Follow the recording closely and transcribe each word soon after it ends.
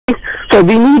So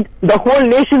we need the whole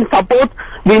nation support.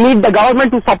 We need the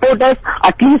government to support us.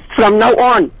 At least from now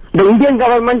on, the Indian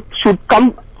government should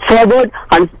come forward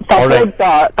and support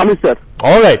Tamil sir.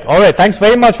 All right. Thanks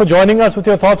very much for joining us with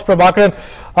your thoughts, Prabhakaran.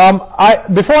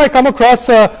 Before I come across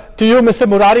to you, Mr.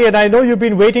 Murari, and I know you've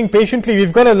been waiting patiently,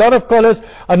 we've got a lot of callers,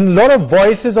 a lot of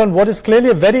voices on what is clearly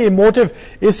a very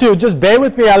emotive issue. Just bear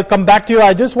with me, I'll come back to you.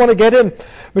 I just want to get in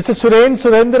Mr.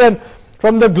 Surendran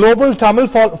from the Global Tamil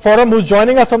Forum, who's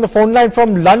joining us on the phone line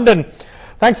from London.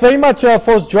 Thanks very much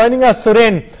for joining us,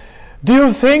 Suren. Do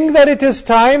you think that it is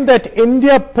time that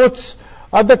India puts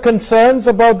the concerns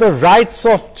about the rights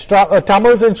of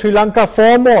Tamils in Sri Lanka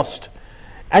foremost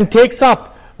and takes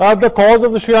up the cause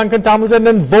of the Sri Lankan Tamils and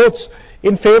then votes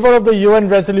in favor of the UN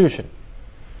resolution?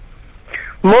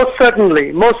 Most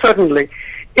certainly.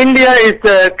 India is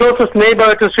the closest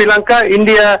neighbor to Sri Lanka.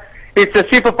 India is a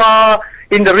superpower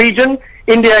in the region.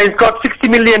 India has got 60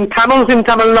 million Tamils in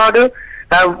Tamil Nadu.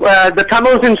 The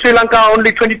Tamils in Sri Lanka are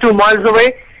only 22 miles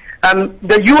away.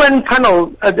 The UN panel,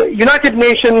 the United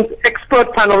Nations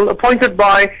expert panel appointed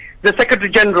by the Secretary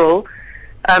General,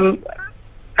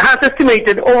 has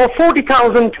estimated over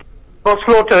 40,000 were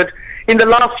slaughtered in the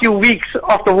last few weeks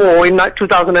of the war in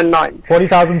 2009.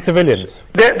 40,000 civilians.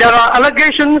 There are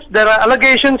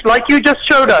allegations like you just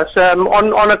showed us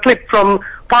on a clip from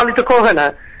Palita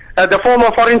Kohana, the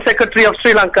former Foreign Secretary of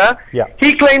Sri Lanka. Yeah.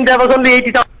 He claimed there was only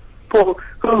 80,000 people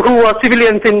who were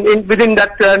civilians within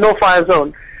that no-fire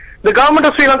zone. The government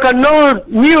of Sri Lanka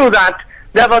knew that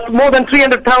there was more than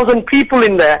 300,000 people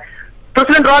in there.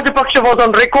 President Rajapaksa was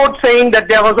on record saying that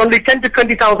there was only 10 to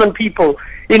 20,000 people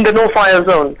in the no-fire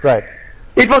zone. Right.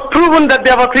 It was proven that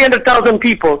there were 300,000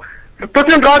 people.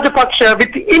 President Rajapaksa,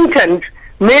 with intent,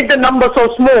 made the number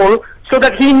so small so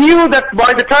that he knew that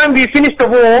by the time we finish the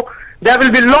war, there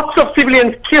will be lots of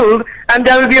civilians killed and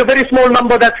there will be a very small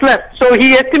number that's left. So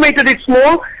he estimated it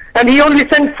small and he only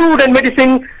sent food and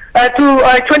medicine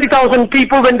to 20,000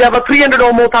 people when there were 300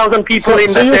 or more thousand people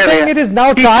in that area. So you're saying it is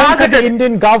now time for the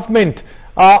Indian government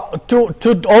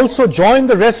to also join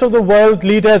the rest of the world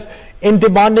leaders in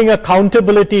demanding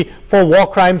accountability for war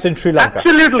crimes in Sri Lanka?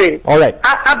 Absolutely. All right.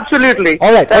 Absolutely.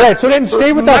 All right. So then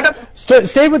stay with us.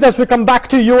 Stay with us. We'll come back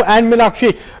to you and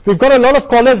Meenakshi. We've got a lot of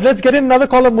callers. Let's get in another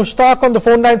caller, Mushtaq, on the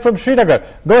phone line from Srinagar.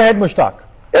 Go ahead, Mushtaq.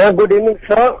 Good evening,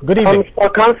 sir. Good evening.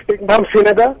 I'm speaking from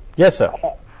Srinagar. Yes, sir.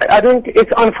 I think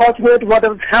it's unfortunate what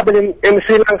is happening in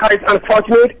Sri Lanka. It's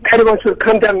unfortunate. Everyone should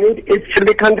condemn it. It should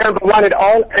be condemned for one and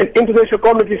all. And international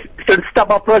communities should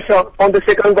step up pressure on the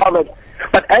second government.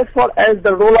 But as far as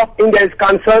the role of India is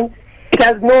concerned, it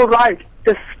has no right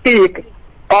to speak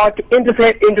or to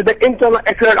interfere into the internal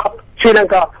affairs of Sri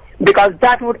Lanka, because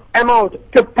that would amount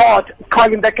to pot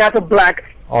calling the kettle black.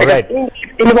 All right. India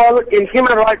is involved in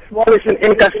human rights violation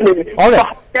in Kashmir. All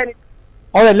right.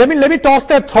 All right, let me toss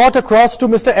that thought across to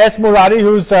Mr. S. Murari,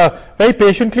 who's very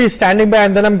patiently standing by,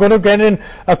 and then I'm going to get in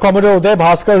Commodore Uday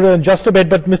Bhaskar in just a bit.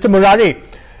 But Mr. Murari,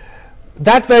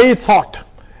 that very thought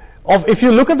of, if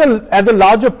you look at the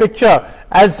larger picture,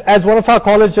 as one of our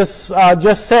callers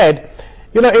just said,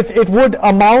 you know, it would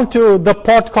amount to the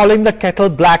pot calling the kettle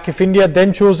black if India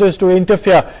then chooses to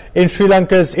interfere in Sri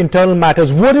Lanka's internal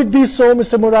matters. Would it be so,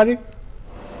 Mr. Murari?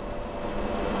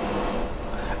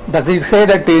 Does it say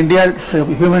that India's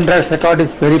human rights record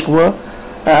is very poor,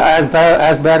 as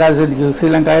bad as in Sri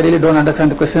Lanka? I really don't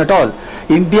understand the question at all.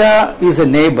 India is a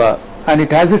neighbor and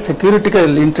it has a security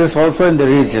interest also in the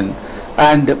region.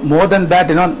 And more than that,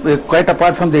 you know, quite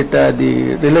apart from the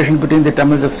relation between the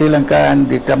Tamils of Sri Lanka and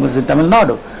the Tamils in Tamil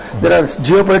Nadu, there are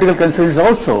geopolitical concerns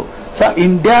also. So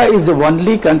India is the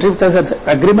only country which has an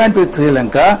agreement with Sri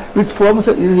Lanka, which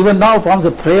even now forms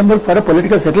a framework for a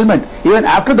political settlement, even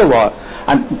after the war.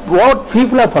 And what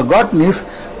people have forgotten is,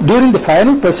 during the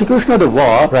final persecution of the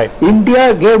war, right,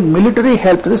 India gave military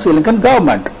help to the Sri Lankan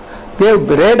government. They have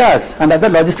radars and other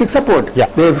logistic support. Yeah.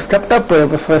 They have stepped up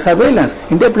for surveillance.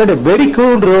 India played a very key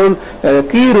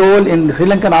role in the Sri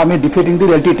Lankan army defeating the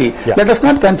LTT. Yeah. Let us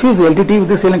not confuse the LTT with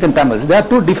the Sri Lankan Tamils. They are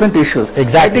two different issues.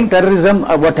 Exactly. Fighting terrorism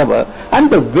or whatever.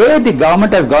 And the way the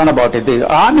government has gone about it, the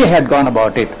army had gone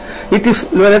about it, it is,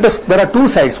 there are two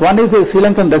sides. One is the Sri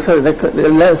Lankan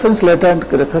Lessons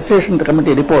Learned Reconciliation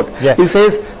Committee report. Yes. It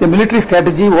says the military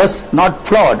strategy was not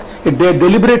flawed. They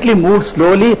deliberately moved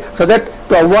slowly so that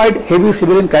to avoid heavy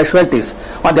civilian casualties.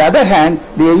 On the other hand,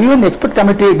 the UN expert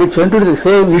committee, which went into the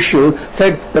same issue,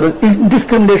 said there was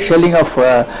indiscriminate shelling of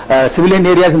civilian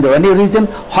areas in the Vani region.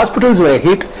 Hospitals were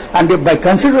hit, and by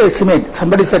conservative estimate,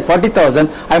 somebody said 40,000.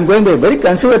 I am going by a very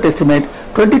conservative estimate,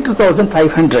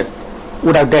 22,500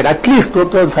 would have died, at least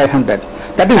 2,500.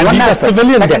 That is and one aspect.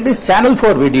 Second is Channel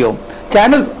 4 video.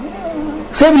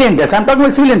 Civilian deaths. I'm talking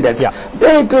about civilian deaths. Yeah.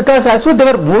 It was as though they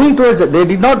were moving towards it. They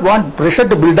did not want pressure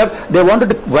to build up. They wanted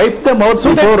to wipe them out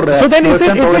So before. then is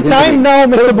it time now,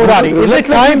 Mr. Murari, is it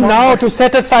time now to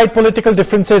set aside political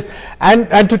differences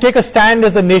and to take a stand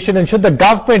as a nation, and should the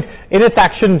government in its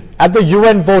action at the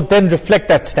UN vote then reflect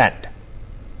that stand?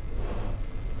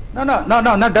 No.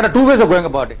 There are two ways of going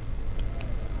about it.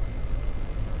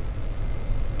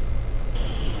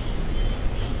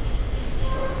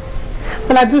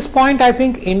 Well, at this point, I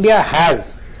think India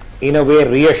has, in a way,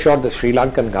 reassured the Sri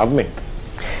Lankan government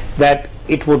that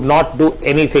it would not do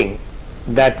anything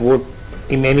that would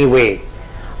in any way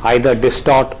either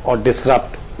distort or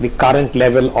disrupt the current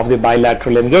level of the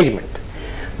bilateral engagement.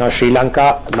 Now, Sri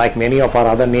Lanka, like many of our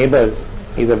other neighbors,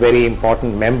 is a very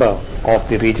important member of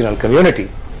the regional community.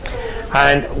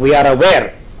 And we are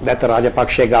aware that the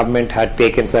Rajapaksa government had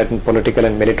taken certain political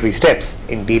and military steps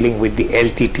in dealing with the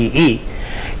LTTE.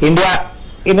 India,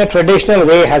 in a traditional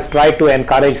way, has tried to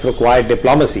encourage required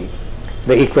diplomacy,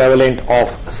 the equivalent of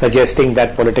suggesting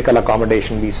that political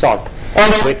accommodation be sought.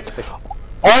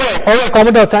 All right,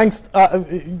 Commodore, thanks.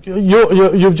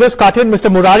 You've just cut in,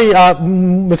 Mr. Murari.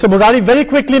 Mr. Murari, very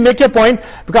quickly make your point,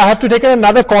 because I have to take in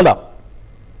another caller.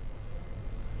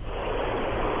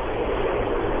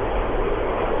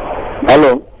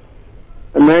 Hello.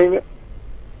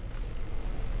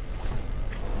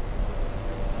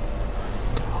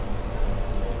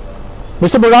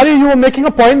 Mr. Murari, you were making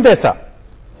a point there, sir.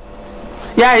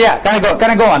 Yeah. Can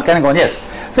I go on? Yes.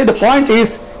 See, the point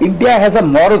is, India has a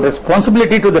moral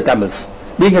responsibility to the Tamils.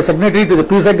 Being a signatory to the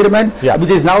peace agreement,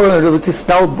 which is now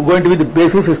going to be the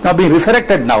basis, is now being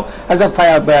resurrected now as a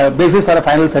basis for a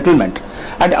final settlement.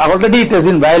 And already it has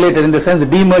been violated in the sense the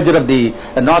demerger of the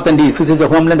North and East, which is the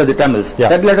homeland of the Tamils.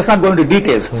 That let us not go into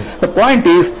details. The point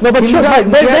is, no, but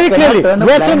very clearly,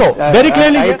 yes or no? Very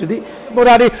clearly,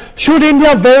 Murari, should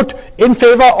India vote in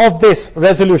favor of this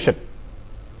resolution?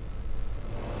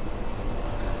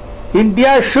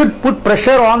 India should put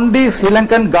pressure on the Sri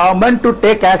Lankan government to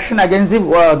take action against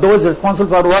those responsible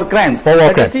for war crimes.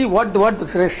 Let us see what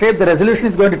shape the resolution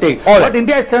is going to take. But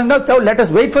India is telling us, let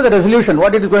us wait for the resolution,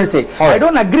 what it is going to say. I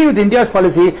don't agree with India's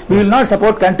policy. We will not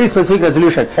support country-specific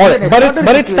resolution. But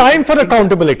it's time for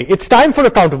accountability. It's time for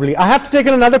accountability. I have to take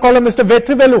in another caller, Mr.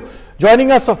 Vetrivelu,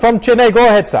 joining us from Chennai. Go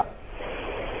ahead, sir.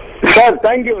 Sir,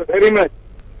 thank you very much.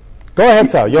 Go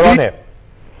ahead, sir. You're on air.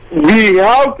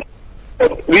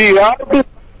 We have to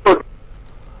support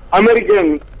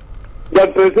American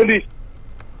that resolution.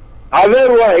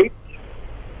 Otherwise,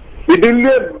 it will be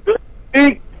a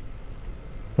big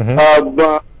we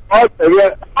are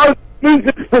all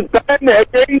stand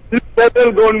against this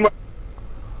federal government.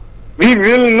 We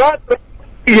will not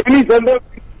see any federal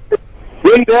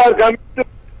when they are coming to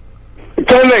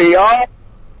Chennai.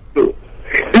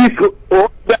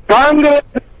 The Congress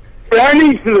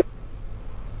planning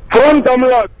from Tamil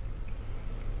Nadu.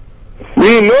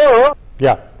 We know.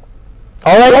 Yeah.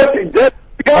 All right.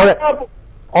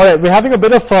 We're having a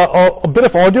bit of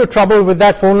audio trouble with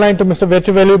that phone line to Mr.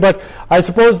 Vetrivelu, but I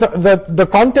suppose the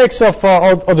context of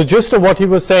or the gist of what he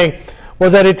was saying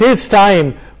was that it is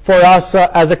time for us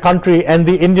as a country and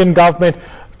the Indian government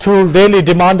to really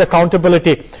demand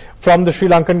accountability from the Sri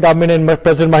Lankan government and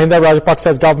President Mahinda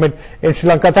Rajapaksa's government in Sri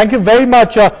Lanka. Thank you very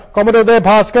much, Commodore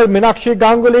Bhaskar, Meenakshi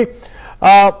Ganguly,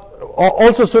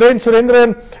 also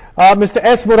Surendran, Mr.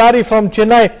 S. Murari from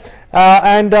Chennai,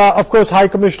 and of course High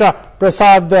Commissioner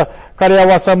Prasad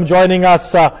Karyawasam joining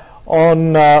us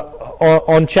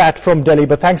on chat from Delhi.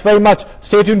 But thanks very much.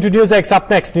 Stay tuned to NewsX. Up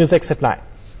next, NewsX at 9.